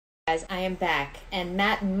Guys, I am back, and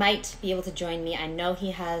Matt might be able to join me. I know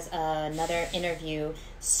he has another interview,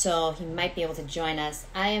 so he might be able to join us.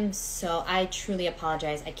 I truly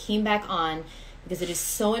apologize. I came back on because it is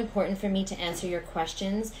so important for me to answer your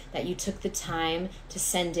questions that you took the time to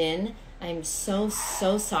send in. I'm so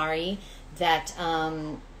sorry that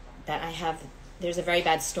there's a very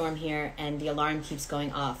bad storm here and the alarm keeps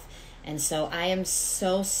going off. And so I am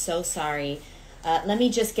so sorry. Let me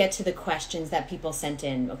just get to the questions that people sent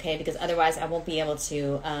in, okay? Because otherwise I won't be able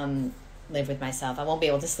to live with myself. I won't be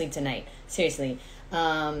able to sleep tonight. Seriously.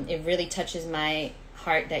 It really touches my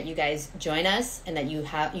heart that you guys join us and that you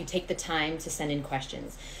take the time to send in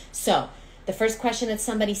questions. So the first question that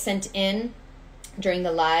somebody sent in during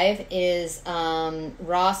the live is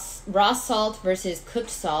raw salt versus cooked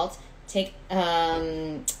salt. Take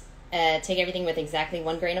everything with exactly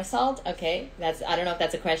 1 grain of salt. Okay, I don't know if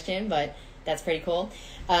that's a question, but that's pretty cool.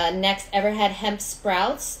 Next, ever had hemp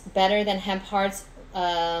sprouts better than hemp hearts?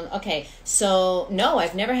 Okay, so no,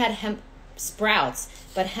 I've never had hemp sprouts,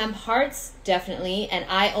 but hemp hearts definitely. And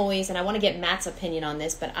I want to get Matt's opinion on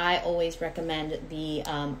this, but I always recommend the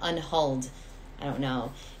unhulled. I don't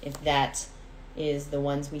know if that is the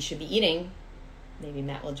ones we should be eating. Maybe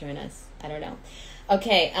Matt will join us. I don't know.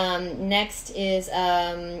 Okay, next is,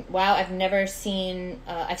 wow, I've seen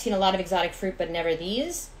a lot of exotic fruit, but never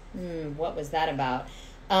these. What was that about?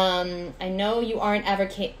 I know you aren't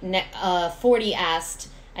 40 asked,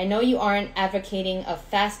 I know you aren't advocating of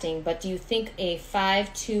fasting, but do you think a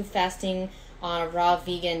 5-2 fasting on a raw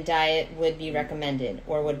vegan diet would be recommended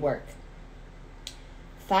or would work?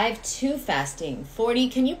 5-2 fasting. 40,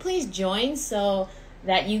 can you please join so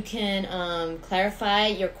that you can clarify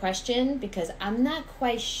your question? Because I'm not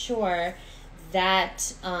quite sure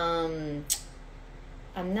that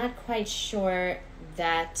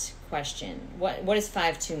question. What does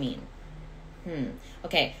 5-2 mean?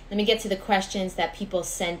 Okay, let me get to the questions that people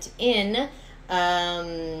sent in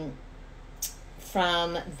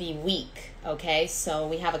from the week. Okay, so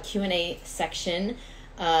we have a Q&A section,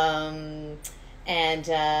 and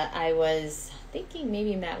I was thinking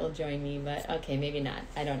maybe Matt will join me, but okay, maybe not.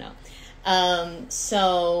 I don't know.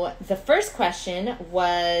 So the first question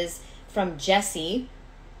was from Jesse,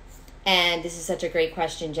 and this is such a great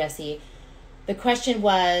question, Jesse. The question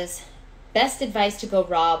was, best advice to go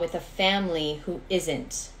raw with a family who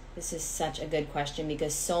isn't. This is such a good question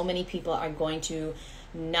because so many people are going to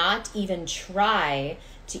not even try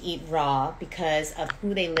to eat raw because of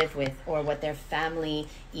who they live with or what their family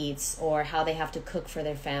eats or how they have to cook for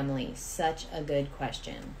their family. Such a good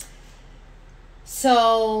question.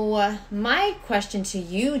 So my question to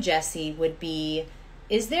you, Jesse, would be,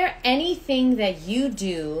 is there anything that you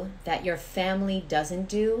do that your family doesn't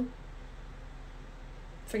do?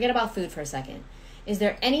 Forget about food for a second. Is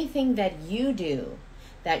there anything that you do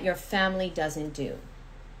that your family doesn't do?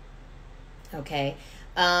 Okay.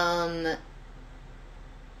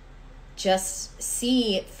 Just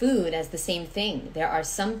see food as the same thing. There are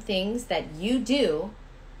some things that you do,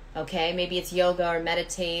 okay? Maybe it's yoga or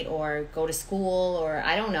meditate or go to school or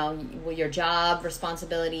I don't know, your job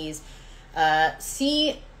responsibilities.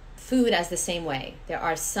 See food as the same way. There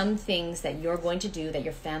are some things that you're going to do that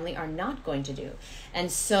your family are not going to do.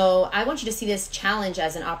 And so I want you to see this challenge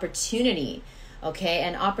as an opportunity, okay?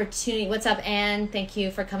 An opportunity. What's up, Anne? Thank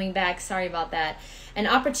you for coming back. Sorry about that. An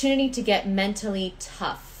opportunity to get mentally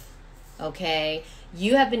tough, okay?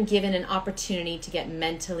 You have been given an opportunity to get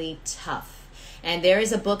mentally tough. And there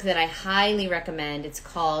is a book that I highly recommend. It's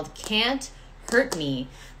called Can't Hurt Me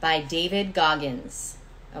by David Goggins.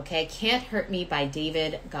 Okay, Can't Hurt Me by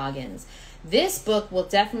David Goggins. This book will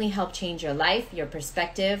definitely help change your life, your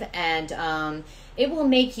perspective, and it will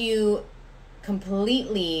make you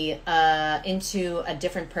completely into a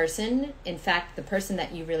different person. In fact, the person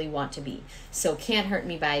that you really want to be. So Can't Hurt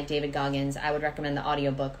Me by David Goggins. I would recommend the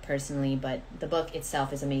audiobook personally, but the book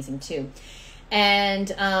itself is amazing too. And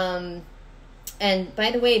by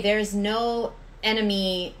the way, there's no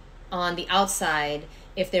enemy on the outside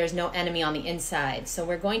if there's no enemy on the inside. So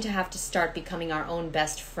we're going to have to start becoming our own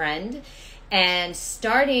best friend and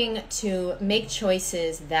starting to make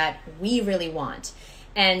choices that we really want.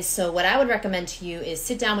 And so what I would recommend to you is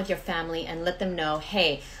sit down with your family and let them know,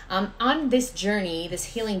 hey, I'm on this journey, this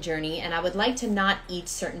healing journey, and I would like to not eat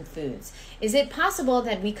certain foods. Is it possible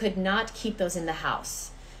that we could not keep those in the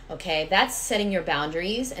house? Okay, that's setting your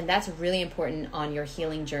boundaries, and that's really important on your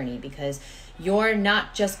healing journey because you're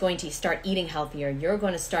not just going to start eating healthier. You're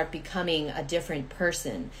going to start becoming a different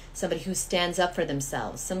person, somebody who stands up for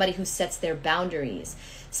themselves, somebody who sets their boundaries,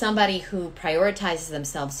 somebody who prioritizes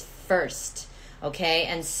themselves first, okay?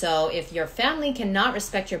 And so if your family cannot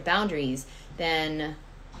respect your boundaries, then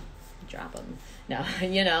drop them. No,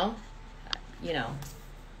 you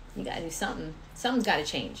got to do something. Something's got to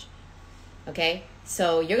change. Okay?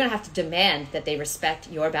 So you're going to have to demand that they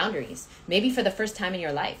respect your boundaries, maybe for the first time in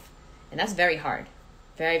your life. And that's very hard.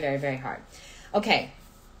 Very, very, very hard. Okay.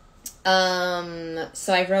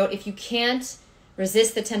 So I wrote, if you can't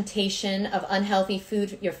resist the temptation of unhealthy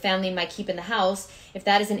food your family might keep in the house, if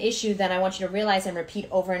that is an issue, then I want you to realize and repeat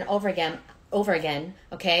over and over again,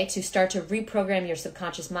 okay, to start to reprogram your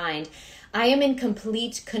subconscious mind. I am in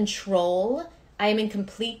complete control. I am in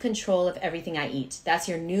complete control of everything I eat. That's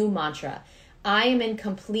your new mantra. I am in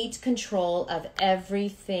complete control of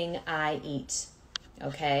everything I eat,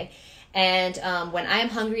 okay? And when I am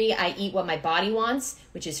hungry, I eat what my body wants,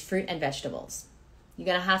 which is fruit and vegetables. You're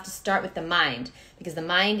going to have to start with the mind, because the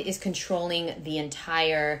mind is controlling the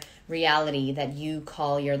entire reality that you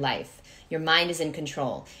call your life. Your mind is in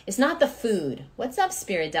control. It's not the food. What's up,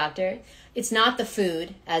 Spirit Doctor? It's not the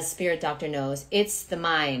food, as Spirit Doctor knows. It's the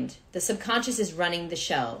mind. The subconscious is running the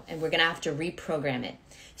show, and we're going to have to reprogram it.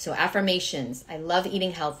 So affirmations. I love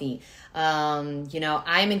eating healthy. I'm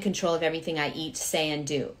in control of everything I eat, say, and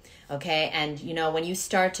do. Okay, and when you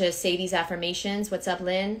start to say these affirmations, what's up,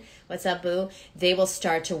 Lynn? What's up, Boo? They will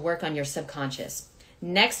start to work on your subconscious.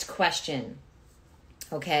 Next question,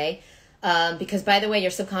 okay? Because by the way, your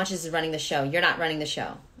subconscious is running the show. You're not running the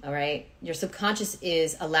show, all right? Your subconscious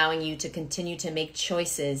is allowing you to continue to make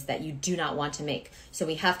choices that you do not want to make. So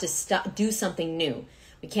we have to do something new.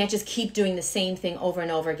 We can't just keep doing the same thing over and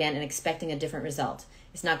over again and expecting a different result.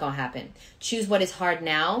 It's not going to happen. Choose what is hard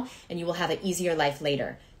now, and you will have an easier life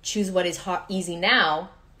later. Choose what is easy now,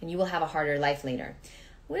 and you will have a harder life later.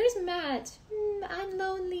 Where's Matt? I'm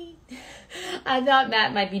lonely. I thought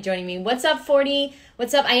Matt might be joining me. What's up, 40?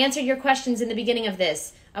 What's up? I answered your questions in the beginning of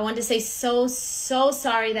this. I wanted to say so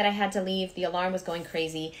sorry that I had to leave. The alarm was going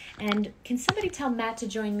crazy. And can somebody tell Matt to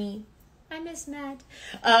join me? I miss Matt.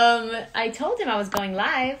 I told him I was going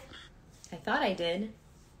live. I thought I did.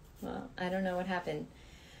 Well, I don't know what happened.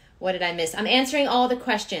 What did I miss? I'm answering all the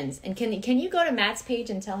questions. And can you go to Matt's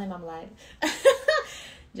page and tell him I'm live?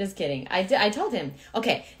 Just kidding. I told him.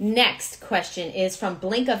 Okay, next question is from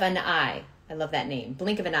Blink of an Eye. I love that name.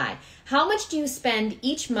 Blink of an Eye. How much do you spend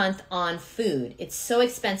each month on food? It's so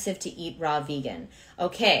expensive to eat raw vegan.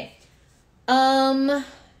 Okay. I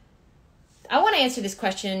want to answer this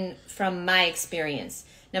question from my experience.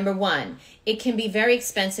 Number one, it can be very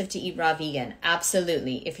expensive to eat raw vegan.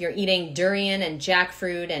 Absolutely. If you're eating durian and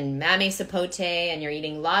jackfruit and mame sapote and you're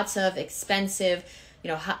eating lots of expensive,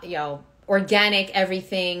 organic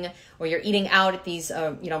everything, or you're eating out at these,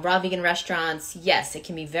 raw vegan restaurants, yes, it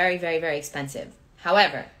can be very, very, very expensive.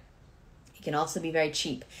 However, it can also be very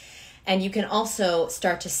cheap. And you can also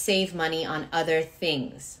start to save money on other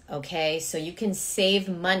things, okay? So you can save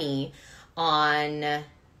money on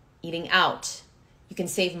eating out. You can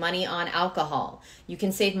save money on alcohol. You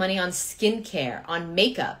can save money on skincare, on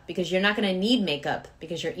makeup, because you're not going to need makeup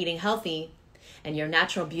because you're eating healthy and your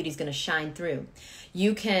natural beauty is going to shine through.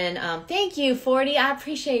 You can, thank you, 40. I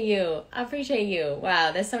appreciate you.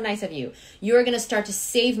 Wow, that's so nice of you. You're going to start to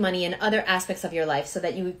save money in other aspects of your life so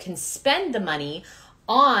that you can spend the money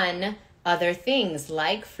on other things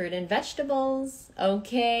like fruit and vegetables,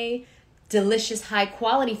 okay? Delicious, high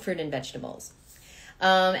quality fruit and vegetables.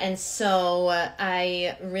 And so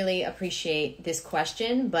I really appreciate this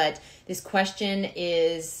question, but this question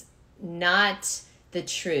is not the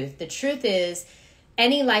truth. The truth is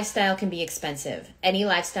any lifestyle can be expensive. Any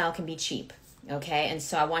lifestyle can be cheap. Okay. And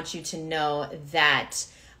so I want you to know that,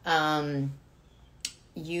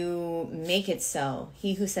 you make it so.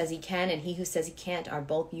 He who says he can and he who says he can't are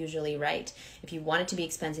both usually right. If you want it to be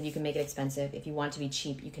expensive, you can make it expensive. If you want it to be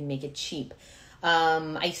cheap, you can make it cheap.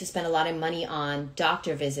 I used to spend a lot of money on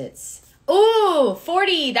doctor visits. Ooh,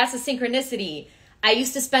 40, that's a synchronicity. I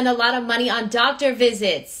used to spend a lot of money on doctor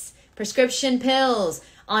visits, prescription pills,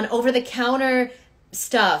 on over-the-counter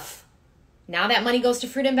stuff. Now that money goes to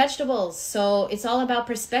fruit and vegetables. So it's all about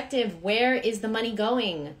perspective. Where is the money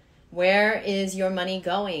going? Where is your money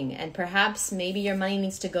going? And perhaps maybe your money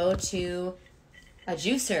needs to go to a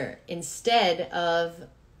juicer instead of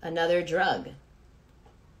another drug.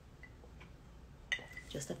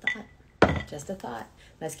 Just a thought.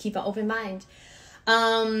 Let's keep an open mind.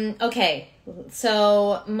 Okay,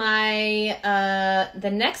 so the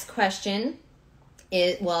next question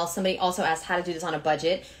is, somebody also asked how to do this on a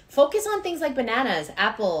budget. Focus on things like bananas,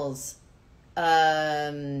 apples,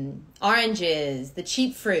 oranges, the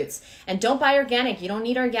cheap fruits, and don't buy organic. You don't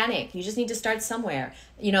need organic. You just need to start somewhere.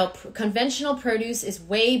 Conventional produce is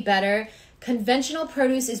way better. Conventional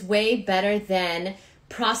produce is way better than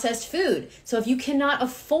processed food. So if you cannot,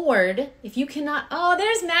 oh,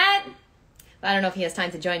 there's Matt. I don't know if he has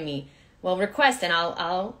time to join me. Well, request and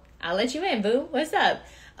I'll let you in, boo. What's up?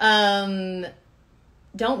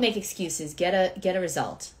 Don't make excuses. Get a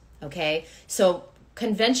result. Okay? So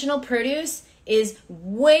conventional produce is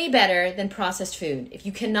way better than processed food. If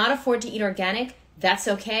you cannot afford to eat organic, that's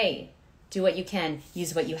okay. Do what you can.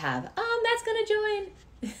 Use what you have. Matt's gonna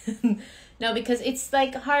join. No, because it's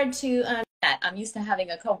like hard to. I'm used to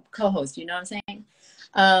having a co-host. You know what I'm saying?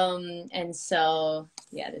 And so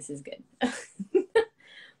yeah, this is good.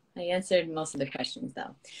 I answered most of the questions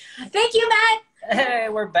though. Thank you, Matt. Hey,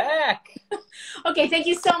 we're back. Okay, thank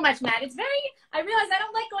you so much, Matt. I realize I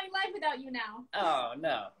don't like going live without you now. Oh,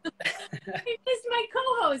 no. I missed my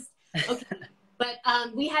co-host. Okay, but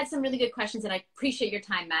we had some really good questions, and I appreciate your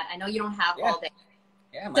time, Matt. I know you don't have all day.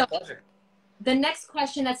 Yeah, my pleasure. The next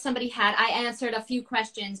question that somebody had, I answered a few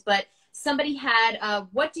questions, but somebody had,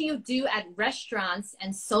 what do you do at restaurants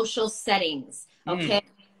and social settings? Okay,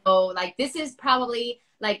 so like this is probably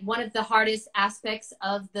like one of the hardest aspects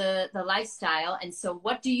of the lifestyle. And so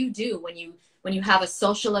what do you do when you have a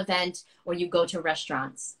social event or you go to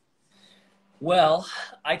restaurants? Well,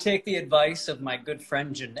 I take the advice of my good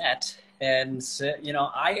friend Jeanette, and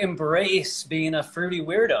I embrace being a fruity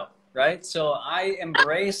weirdo, right? So I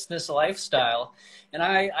embrace this lifestyle, and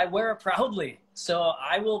I wear it proudly. So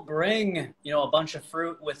I will bring, a bunch of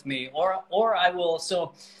fruit with me, or I will.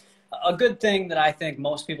 So a good thing that I think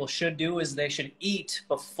most people should do is they should eat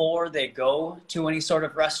before they go to any sort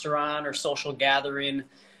of restaurant or social gathering,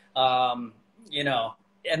 and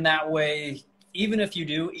that way, even if you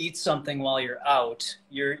do eat something while you're out,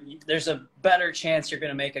 there's a better chance you're going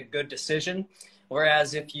to make a good decision.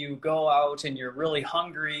 Whereas if you go out and you're really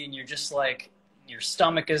hungry and you're just like, your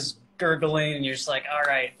stomach is gurgling and you're just like, all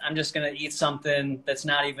right, I'm just going to eat something that's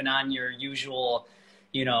not even on your usual,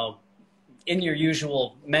 in your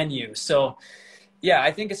usual menu. So yeah,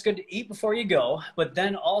 I think it's good to eat before you go, but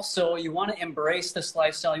then also you want to embrace this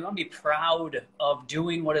lifestyle. You want to be proud of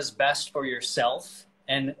doing what is best for yourself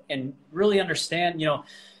and really understand, you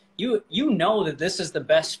know that this is the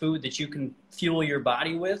best food that you can fuel your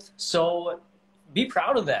body with. So be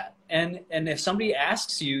proud of that. And if somebody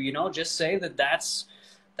asks you, just say that that's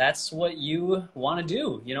what you want to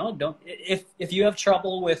do. Don't, if you have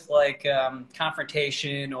trouble with like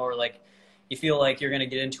confrontation, or like you feel like you're going to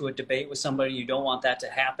get into a debate with somebody, you don't want that to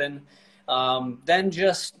happen, then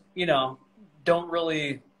just, don't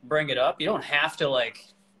really bring it up. You don't have to like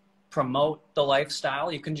promote the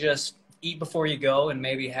lifestyle. You can just eat before you go and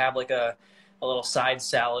maybe have like a little side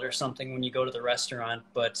salad or something when you go to the restaurant.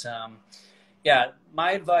 But yeah,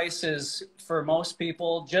 my advice is for most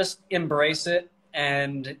people, just embrace it.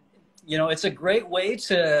 And, it's a great way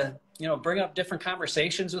to, bring up different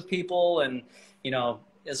conversations with people. And,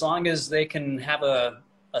 as long as they can have a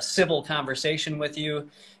civil conversation with you,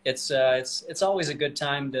 it's always a good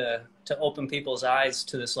time to open people's eyes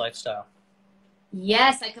to this lifestyle.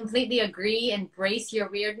 Yes, I completely agree. Embrace your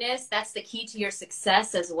weirdness. That's the key to your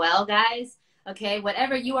success as well, guys. Okay,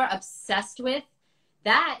 whatever you are obsessed with,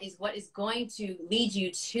 that is what is going to lead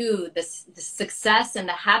you to the success and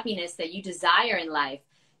the happiness that you desire in life.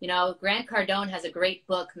 Grant Cardone has a great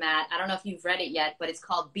book, Matt. I don't know if you've read it yet, but it's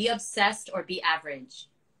called Be Obsessed or Be Average.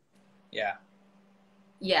 Yeah.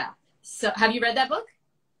 Yeah. So have you read that book?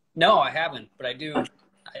 No, I haven't, but I do.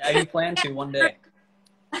 I do plan to one day.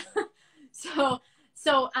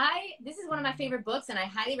 So this is one of my favorite books, and I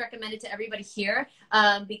highly recommend it to everybody here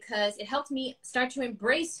because it helped me start to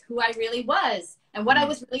embrace who I really was and what I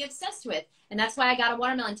was really obsessed with. And that's why I got a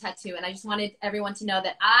watermelon tattoo. And I just wanted everyone to know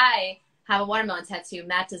that I have a watermelon tattoo.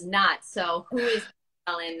 Matt does not. So who is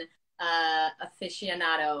watermelon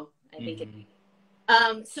aficionado? I think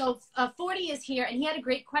So 40 is here, and he had a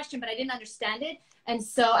great question, but I didn't understand it. And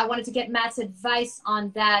so I wanted to get Matt's advice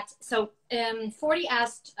on that. So 40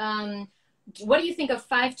 asked, what do you think of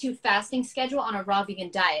 5-2 fasting schedule on a raw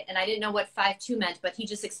vegan diet? And I didn't know what 5-2 meant, but he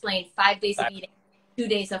just explained 5 days of eating, 2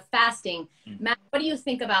 days of fasting. Matt, what do you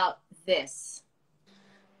think about this?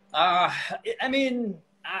 I mean,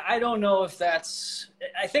 I don't know if I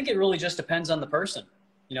think it really just depends on the person.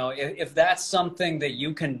 If that's something that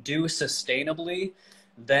you can do sustainably,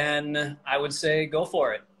 then I would say go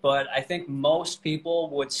for it. But I think most people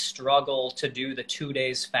would struggle to do the 2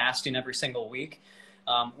 days fasting every single week.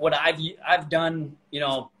 What I've done,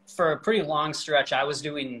 for a pretty long stretch, I was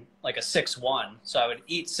doing like a 6-1. So I would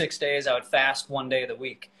eat 6 days, I would fast 1 day of the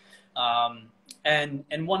week. And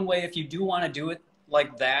one way, if you do want to do it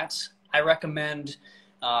like that, I recommend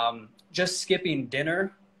just skipping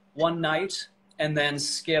dinner one night and then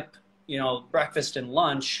skip, breakfast and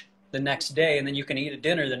lunch the next day, and then you can eat a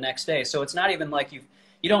dinner the next day. So it's not even like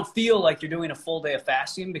you don't feel like you're doing a full day of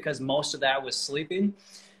fasting because most of that was sleeping.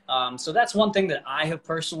 So that's one thing that I have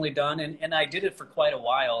personally done, and I did it for quite a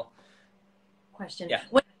while. Question. Yeah.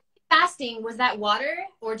 When fasting, was that water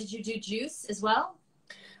or did you do juice as well?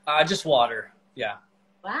 Just water. Yeah.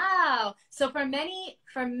 Wow. So for many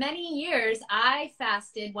years, I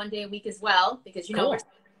fasted 1 day a week as well because, you know, Cool.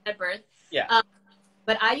 we're at birth. Yeah.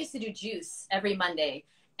 But I used to do juice every Monday.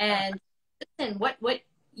 And listen,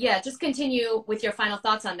 yeah, just continue with your final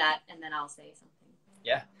thoughts on that, and then I'll say something.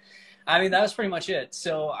 Yeah. I mean, that was pretty much it.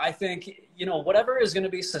 So I think, you know, whatever is going to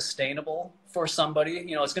be sustainable for somebody,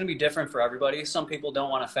 you know, it's going to be different for everybody. Some people don't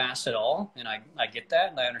want to fast at all, and I get that,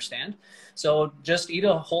 and I understand. So just eat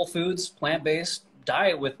a whole foods, plant-based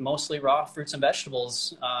diet with mostly raw fruits and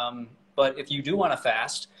vegetables. But if you do want to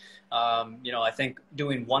fast, you know, I think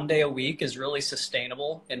doing 1 day a week is really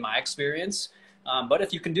sustainable in my experience. But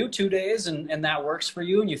if you can do 2 days and that works for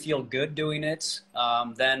you and you feel good doing it,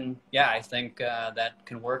 then yeah, I think that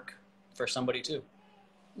can work for somebody too.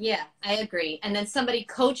 Yeah, I agree. And then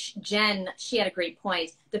Coach Jen, she had a great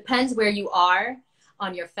point. Depends where you are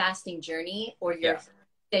on your fasting journey or your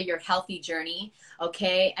healthy journey.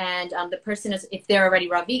 Okay. And the person is, if they're already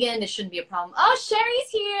raw vegan, this shouldn't be a problem. Oh, Sherry's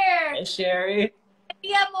here. Hey, Sherry.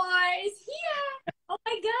 Yeah, more is here. Oh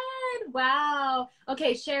my God. Wow.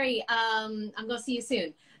 Okay, Sherry, I'm going to see you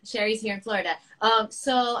soon. Sherry's here in Florida.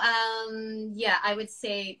 Yeah, I would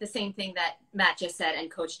say the same thing that Matt just said and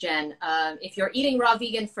Coach Jen. If you're eating raw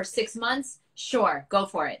vegan for 6 months, sure, go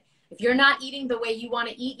for it. If you're not eating the way you want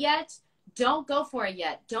to eat yet, don't go for it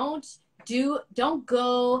yet. Don't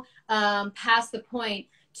go past the point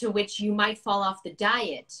to which you might fall off the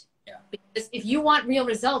diet. Yeah. Because if you want real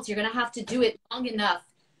results, you're going to have to do it long enough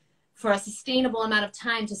for a sustainable amount of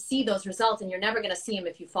time to see those results, and you're never going to see them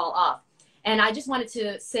if you fall off. And I just wanted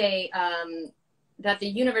to say that the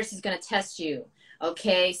universe is going to test you.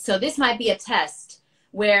 Okay. So this might be a test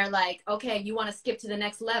where, like, okay, you want to skip to the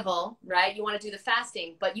next level, right? You want to do the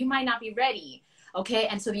fasting, but you might not be ready. Okay.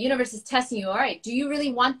 And so the universe is testing you. All right. Do you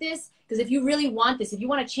really want this? Because if you really want this, if you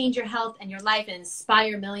want to change your health and your life and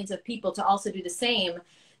inspire millions of people to also do the same,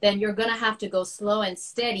 then you're going to have to go slow and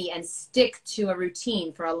steady and stick to a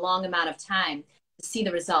routine for a long amount of time to see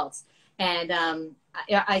the results. And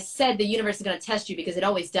I said the universe is going to test you because it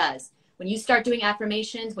always does. When you start doing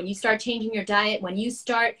affirmations, when you start changing your diet, when you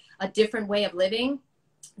start a different way of living,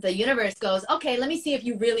 the universe goes, okay, let me see if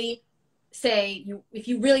you really if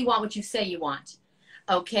you really want what you say you want.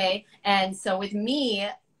 Okay. And so with me,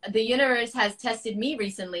 the universe has tested me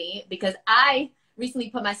recently because I recently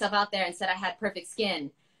put myself out there and said I had perfect skin.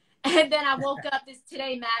 And then I woke up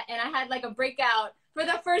today, Matt, and I had like a breakout for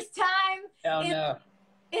the first time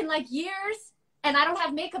in like years. And I don't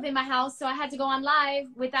have makeup in my house, so I had to go on live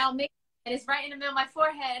without makeup. And it's right in the middle of my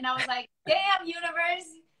forehead. And I was like, damn, universe.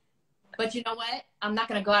 But you know what? I'm not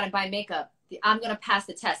going to go out and buy makeup. I'm going to pass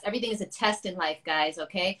the test. Everything is a test in life, guys,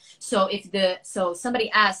 okay? So so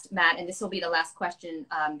somebody asked, Matt, and this will be the last question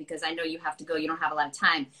because I know you have to go. You don't have a lot of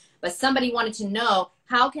time. But somebody wanted to know,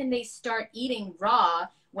 how can they start eating raw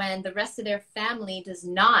when the rest of their family does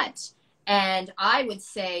not? And I would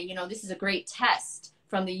say, you know, this is a great test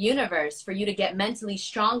from the universe for you to get mentally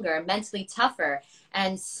stronger, mentally tougher.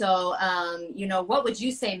 And so, you know, what would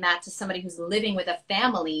you say, Matt, to somebody who's living with a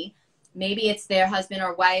family? Maybe it's their husband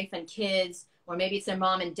or wife and kids, or maybe it's their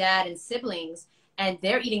mom and dad and siblings, and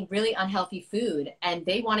they're eating really unhealthy food and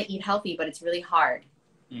they want to eat healthy, but it's really hard.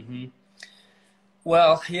 Mm-hmm.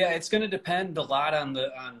 Well, yeah, it's going to depend a lot on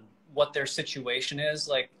what their situation is.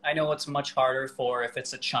 Like, I know it's much harder for if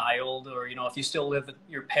it's a child, or, you know, if you still live with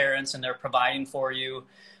your parents and they're providing for you,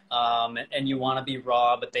 and you want to be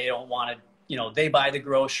raw, but they don't want to, you know, they buy the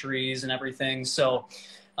groceries and everything. So,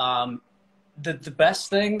 the best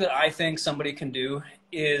thing that I think somebody can do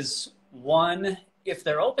is, one, if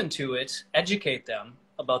they're open to it, educate them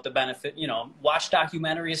about the benefit, you know, watch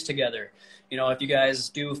documentaries together. You know, if you guys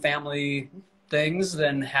do family things,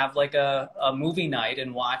 then have like a movie night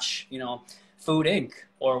and watch, you know, Food Inc.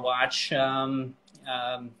 or watch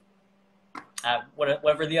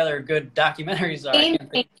whatever the other good documentaries are.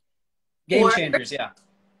 Game Changers, yeah.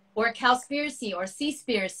 Or Cowspiracy or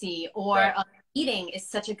Seaspiracy or Right. Eating is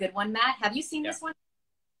such a good one, Matt. Have you seen this one?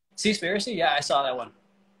 Seaspiracy? Yeah, I saw that one.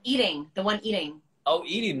 The one Eating. Oh,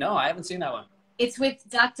 Eating? No, I haven't seen that one. It's with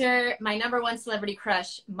my number one celebrity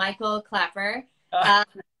crush, Michael Clapper.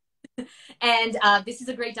 And this is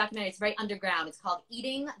a great documentary. It's very underground. It's called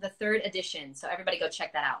Eating, the Third Edition. So everybody go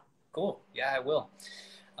check that out. Cool. Yeah, I will.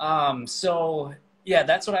 So yeah,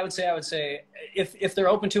 that's what I would say. I would say if they're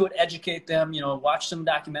open to it, educate them, you know, watch some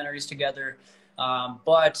documentaries together.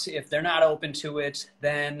 But if they're not open to it,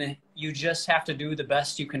 then you just have to do the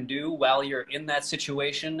best you can do while you're in that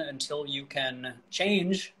situation until you can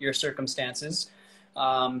change your circumstances.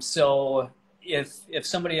 So if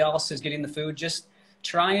somebody else is getting the food, just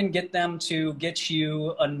try and get them to get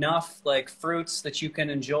you enough like fruits that you can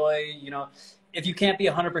enjoy. You know, if you can't be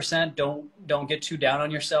 100%, don't get too down on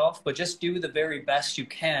yourself, but just do the very best you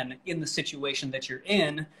can in the situation that you're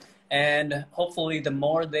in. And hopefully the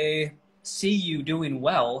more they see you doing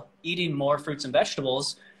well, eating more fruits and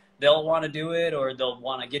vegetables, they'll want to do it, or they'll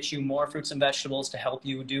want to get you more fruits and vegetables to help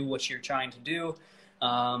you do what you're trying to do.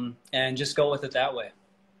 And just go with it that way.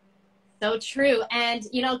 So true. And,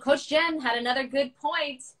 you know, Coach Jen had another good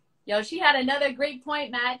point. Yo, she had another great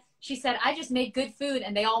point, Matt. She said, I just make good food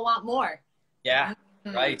and they all want more. Yeah,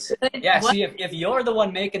 right. Yeah, see, if you're the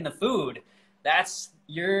one making the food,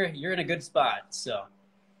 you're in a good spot, so.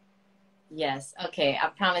 Yes. Okay. I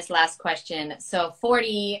promise last question. So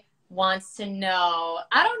 40 wants to know,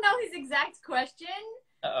 I don't know his exact question,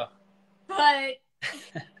 but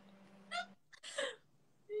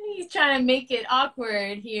he's trying to make it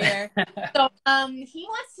awkward here. So he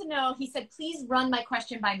wants to know, he said, please run my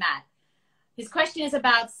question by Matt. His question is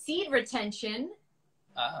about seed retention,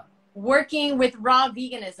 working with raw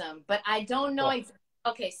veganism, but I don't know. Cool.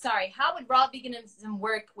 Okay, sorry. How would raw veganism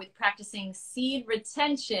work with practicing seed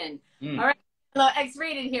retention? All right. Hello,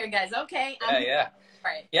 X-rated here, guys. Okay. Yeah.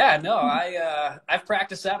 All right. Yeah, no, I've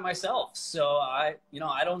practiced that myself. So I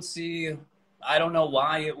don't know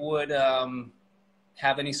why it would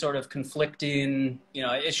have any sort of conflicting,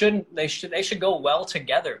 they should go well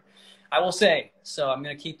together, I will say. So I'm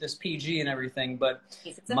going to keep this PG and everything, but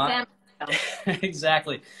it's a family.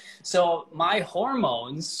 Exactly. So my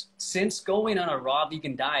hormones, since going on a raw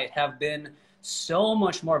vegan diet, have been so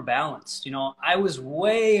much more balanced. You know, I was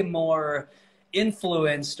way more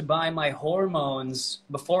influenced by my hormones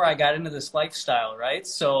before I got into this lifestyle, right?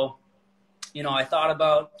 So, you know, I thought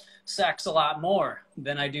about sex a lot more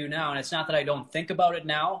than I do now. And it's not that I don't think about it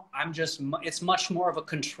now. It's much more of a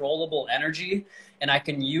controllable energy, and I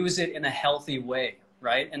can use it in a healthy way,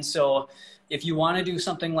 right? And so if you want to do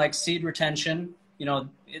something like seed retention, you know,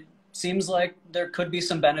 it seems like there could be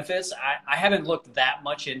some benefits. I haven't looked that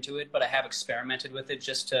much into it, but I have experimented with it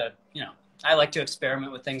just to, I like to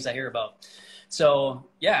experiment with things I hear about. So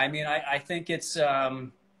yeah, I mean, I think it's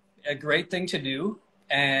a great thing to do,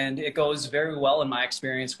 and it goes very well in my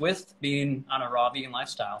experience with being on a raw vegan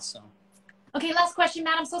lifestyle. So. Okay, last question,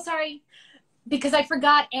 Matt. I'm so sorry because I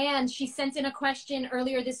forgot. And she sent in a question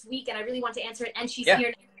earlier this week, and I really want to answer it. And she's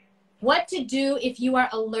here. What to do if you are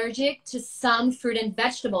allergic to some fruit and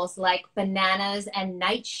vegetables like bananas and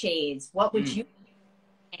nightshades? What would you do,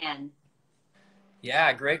 Anne?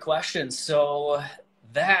 Yeah, great question. So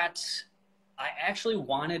that I actually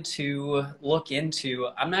wanted to look into.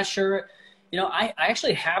 I'm not sure, I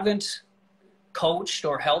actually haven't coached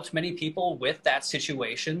or helped many people with that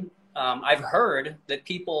situation. I've heard that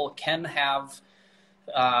people can have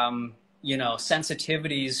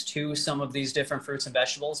sensitivities to some of these different fruits and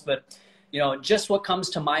vegetables, but just what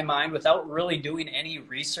comes to my mind without really doing any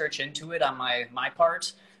research into it on my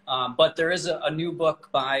part. But there is a new book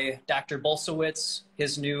by Dr. Bolsewitz,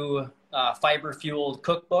 his new fiber-fueled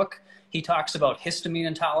cookbook. He talks about histamine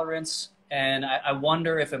intolerance, and I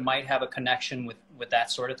wonder if it might have a connection with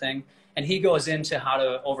that sort of thing. And he goes into how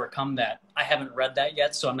to overcome that. I haven't read that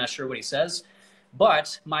yet, so I'm not sure what he says.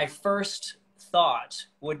 But my first thought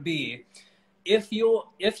would be, if you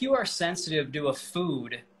are sensitive to a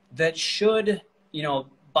food that should,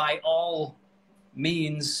 by all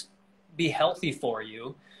means be healthy for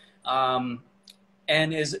you, and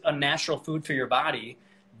is a natural food for your body,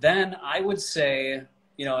 then I would say,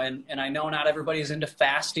 and I know not everybody's into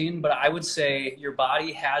fasting, but I would say your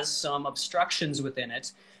body has some obstructions within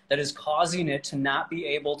it that is causing it to not be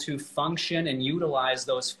able to function and utilize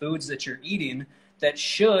those foods that you're eating that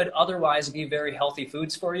should otherwise be very healthy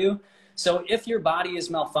foods for you. So if your body is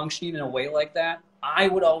malfunctioning in a way like that, I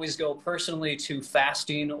would always go personally to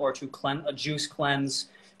fasting or to a juice cleanse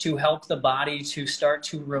to help the body to start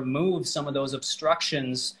to remove some of those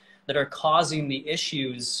obstructions that are causing the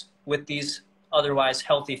issues with these otherwise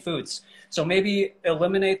healthy foods. So maybe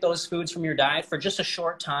eliminate those foods from your diet for just a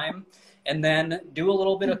short time, and then do a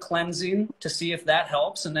little bit of cleansing to see if that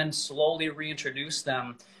helps, and then slowly reintroduce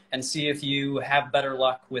them and see if you have better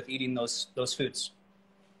luck with eating those foods.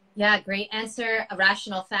 Yeah, great answer.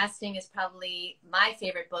 Rational Fasting is probably my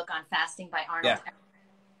favorite book on fasting by Arnold.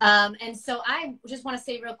 Yeah. And so I just want to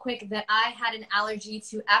say real quick that I had an allergy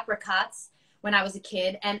to apricots when I was a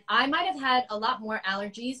kid, and I might have had a lot more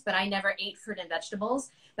allergies, but I never ate fruit and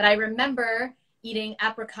vegetables. But I remember eating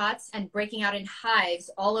apricots and breaking out in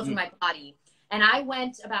hives all over my body. And I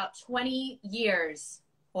went about 20 years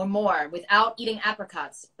or more without eating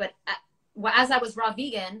apricots. But as I was raw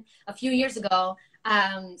vegan a few years ago,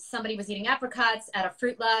 somebody was eating apricots at a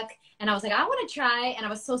Fruit Luck, and I was like, I want to try, and I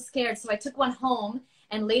was so scared. So I took one home,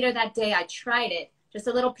 and later that day I tried it, just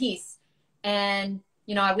a little piece. And,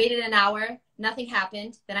 you know, I waited an hour, nothing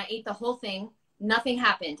happened. Then I ate the whole thing, nothing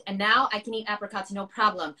happened. And now I can eat apricots, no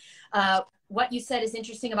problem. What you said is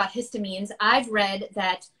interesting about histamines. I've read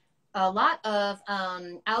that a lot of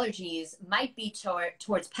allergies might be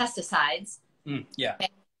towards pesticides. Yeah.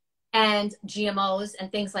 And GMOs and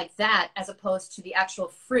things like that, as opposed to the actual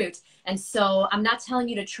fruit. And so I'm not telling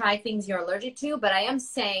you to try things you're allergic to, but I am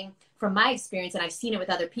saying from my experience, and I've seen it with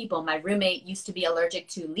other people, my roommate used to be allergic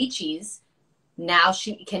to lychees. Now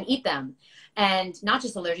she can eat them. And not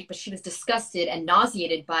just allergic, but she was disgusted and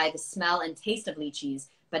nauseated by the smell and taste of lychees.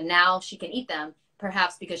 But now she can eat them,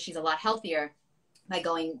 perhaps because she's a lot healthier by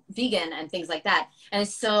going vegan and things like that. And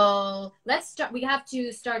so we have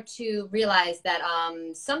to start to realize that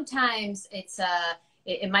sometimes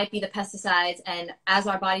it might be the pesticides, and as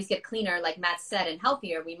our bodies get cleaner, like Matt said, and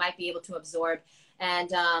healthier, we might be able to absorb.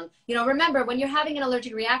 And, you know, remember, when you're having an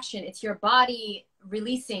allergic reaction, it's your body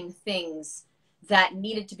releasing things that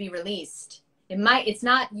needed to be released. It's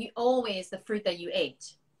not always the fruit that you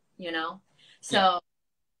ate, you know? So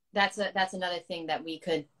that's another thing that we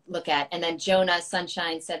could look at. And then Jonah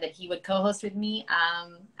Sunshine said that he would co-host with me.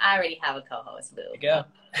 I already have a co-host, Lou. There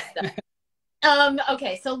you go.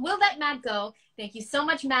 Okay, so we'll let Matt go. Thank you so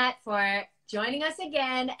much, Matt, for joining us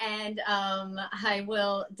again. And I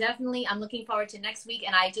will definitely, I'm looking forward to next week.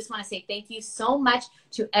 And I just want to say thank you so much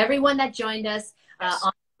to everyone that joined us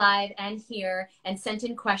on live and here and sent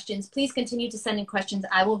in questions. Please continue to send in questions.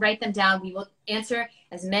 I will write them down. We will answer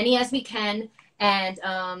as many as we can. And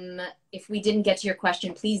if we didn't get to your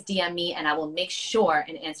question, please DM me and I will make sure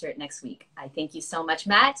and answer it next week. I thank you so much,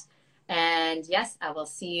 Matt. And yes, I will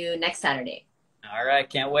see you next Saturday. All right.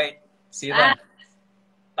 Can't wait. See you then.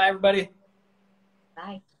 Bye, everybody.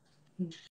 Bye.